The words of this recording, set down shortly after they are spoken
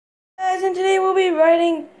guys, and today we'll be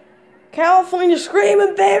riding California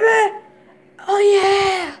Screamin', baby! Oh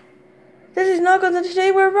yeah! This is Knuckles, and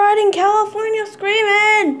today we're riding California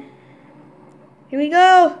Screamin'! Here we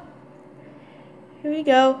go! Here we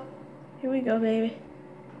go. Here we go, baby.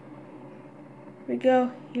 Here we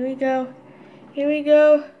go. Here we go. Here we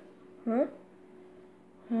go. Huh?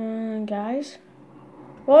 Guys?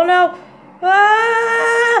 Oh no!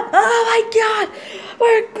 Ah! Oh my god!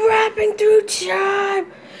 We're grabbing through time!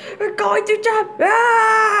 We're going through time!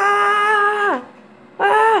 Ah!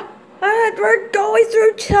 Ah! Ah! We're going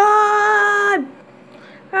through time!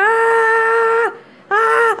 Ah!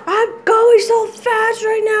 Ah! I'm going so fast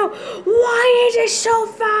right now! Why is it so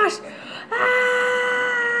fast?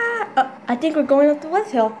 Ah! I think we're going up the left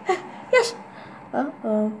hill. Yes!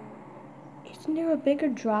 Uh-oh. Isn't there a bigger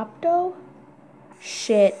drop though?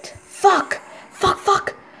 Shit. Fuck! Fuck,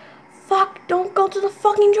 fuck! Fuck! Don't go to the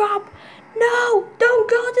fucking drop! No! Don't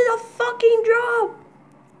go to the fucking drop!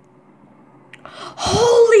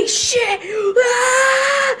 Holy shit!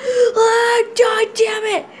 Ah! Ah! God damn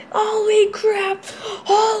it! Holy crap!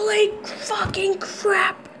 Holy fucking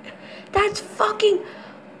crap! That's fucking...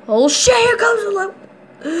 Oh shit! Here comes the loop!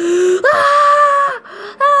 Ah!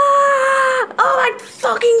 Ah! Oh my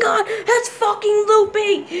fucking god! That's fucking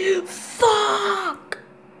loopy! Fuck!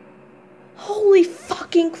 Holy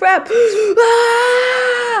fucking crap!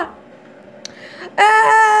 Ah!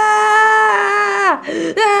 Ah!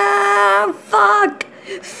 Ah! Fuck!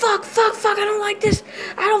 Fuck! Fuck! Fuck! I don't like this!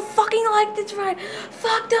 I don't fucking like this ride!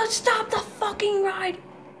 Fuck! Don't stop the fucking ride!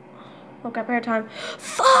 Okay, prayer time.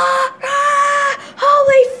 Fuck! Ah!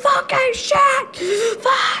 Holy fucking shit!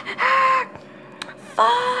 Fuck!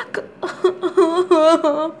 Fuck!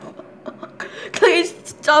 Please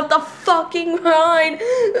stop the fucking ride!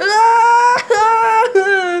 Ah! Ah!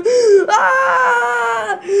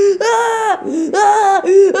 Ah! Ah!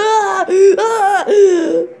 Ah!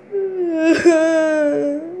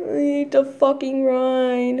 I hate the fucking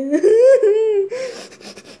ride.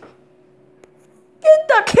 Get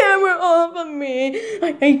the camera off of me.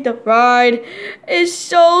 I hate the ride. It's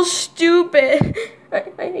so stupid. I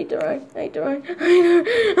hate the ride. I hate the ride.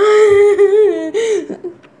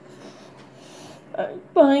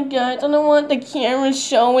 Bye guys, I don't want the camera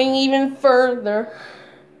showing even further.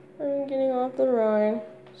 I'm getting off the ride.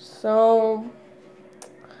 So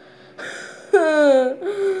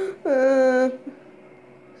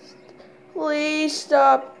please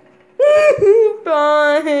stop.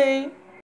 Bye.